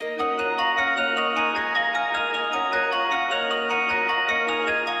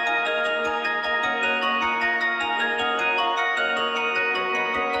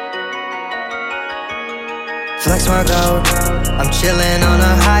flex my gold. I'm chillin' on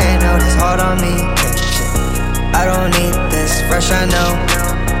a higher note, it's hard on me. I don't need this, fresh I know.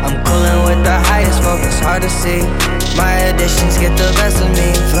 I'm coolin' with the highest focus, hard to see. My additions get the best of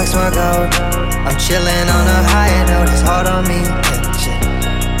me, flex my gold. I'm chillin' on a higher note, it's hard on me.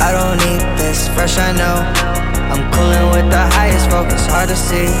 I don't need this, fresh I know. I'm coolin' with the highest focus, hard to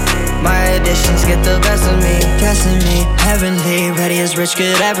see. My additions get the best of me, guessing me. Heavenly, ready as rich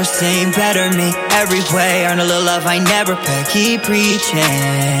could ever seem. Better me, every way, earn a little love I never pay. Keep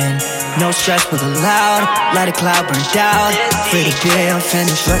preaching, no stress was allowed. Light a cloud burnt out, free to be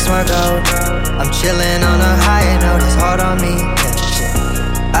unfinished, flex my gold. I'm chillin' on a higher note, it's hard on me.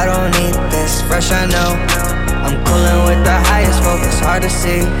 I don't need this, fresh I know. I'm coolin' with the highest focus, hard to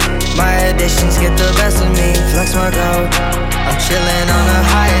see. My additions get the best of me, flex my gold. I'm chillin' on a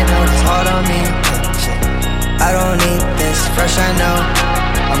higher note, it's hard on me. I don't need this, fresh I know.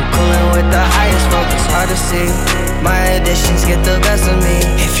 I'm coolin' with the highest focus, hard to see. My additions get the best of me.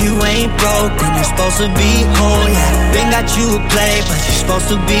 If you ain't broke, then you're supposed to be whole, yeah. Been got you a play, but you're supposed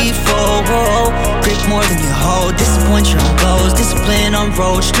to be full. Whoa. Grip more than you hold, disappoint your own goals. Discipline on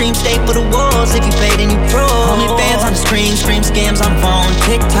road, stream stay for the walls. If you pay, then you pro. Only fans on the screen, stream scams on phone.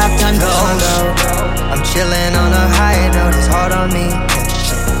 TikTok time goes. I'm chillin' on a higher note, it's hard on me.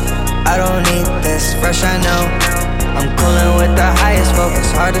 I don't need this, fresh I know. I'm coolin' with the highest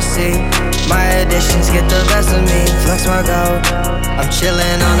focus, hard to see. My additions get the best of me, flex my gold. I'm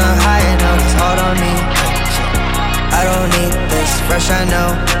chillin' on a higher note, it's hard on me. I don't need this, fresh I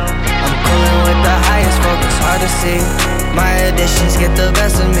know. I'm coolin' with the highest focus, hard to see. My additions get the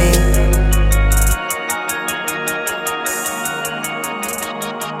best of me.